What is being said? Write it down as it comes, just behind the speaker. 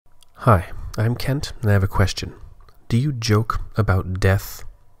Hi, I'm Kent, and I have a question. Do you joke about death?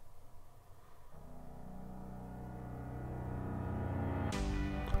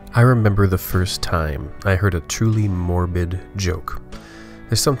 I remember the first time I heard a truly morbid joke.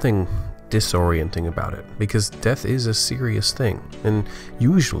 There's something disorienting about it, because death is a serious thing, and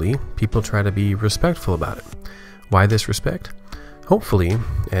usually people try to be respectful about it. Why this respect? Hopefully,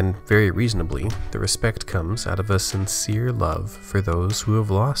 and very reasonably, the respect comes out of a sincere love for those who have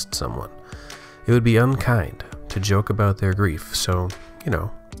lost someone. It would be unkind to joke about their grief, so,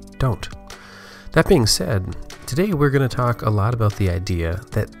 don't. That being said, today we're going to talk a lot about the idea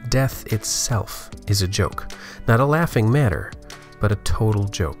that death itself is a joke. Not a laughing matter, but a total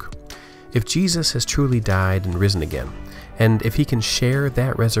joke. If Jesus has truly died and risen again, and if he can share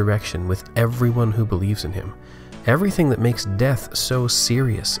that resurrection with everyone who believes in him, everything that makes death so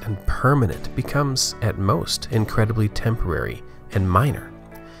serious and permanent becomes, at most, incredibly temporary and minor.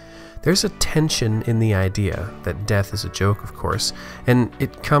 There's a tension in the idea that death is a joke, of course, and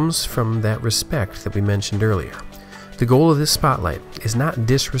it comes from that respect that we mentioned earlier. The goal of this spotlight is not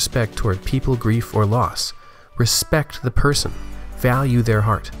disrespect toward people, grief, or loss. Respect the person, value their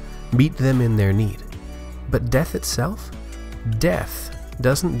heart, meet them in their need. But death itself? Death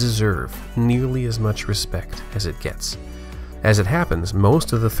doesn't deserve nearly as much respect as it gets. As it happens,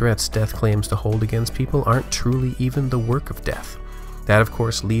 most of the threats death claims to hold against people aren't truly even the work of death. That, of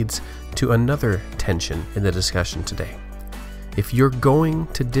course, leads to another tension in the discussion today. If you're going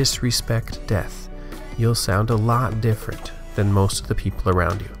to disrespect death, you'll sound a lot different than most of the people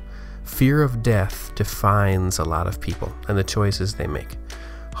around you. Fear of death defines a lot of people and the choices they make.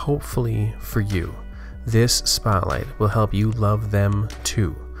 Hopefully for you, this spotlight will help you love them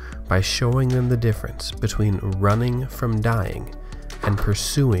too, by showing them the difference between running from dying and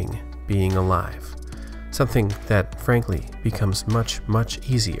pursuing being alive. Something that, frankly, becomes much, much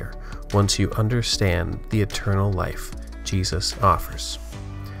easier once you understand the eternal life Jesus offers.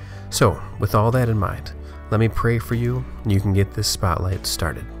 So, with all that in mind, let me pray for you, and you can get this spotlight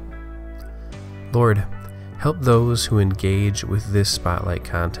started. Lord, help those who engage with this spotlight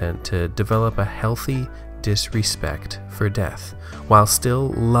content to develop a healthy disrespect for death, while still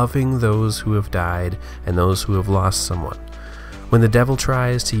loving those who have died and those who have lost someone. When the devil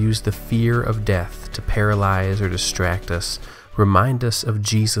tries to use the fear of death to paralyze or distract us, remind us of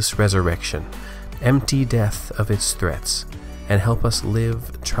Jesus' resurrection, empty death of its threats, and help us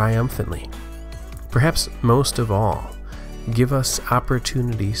live triumphantly. Perhaps most of all, give us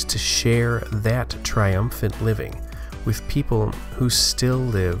opportunities to share that triumphant living with people who still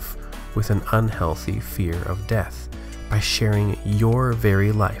live with an unhealthy fear of death by sharing your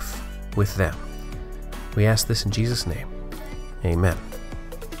very life with them. We ask this in Jesus' name. Amen.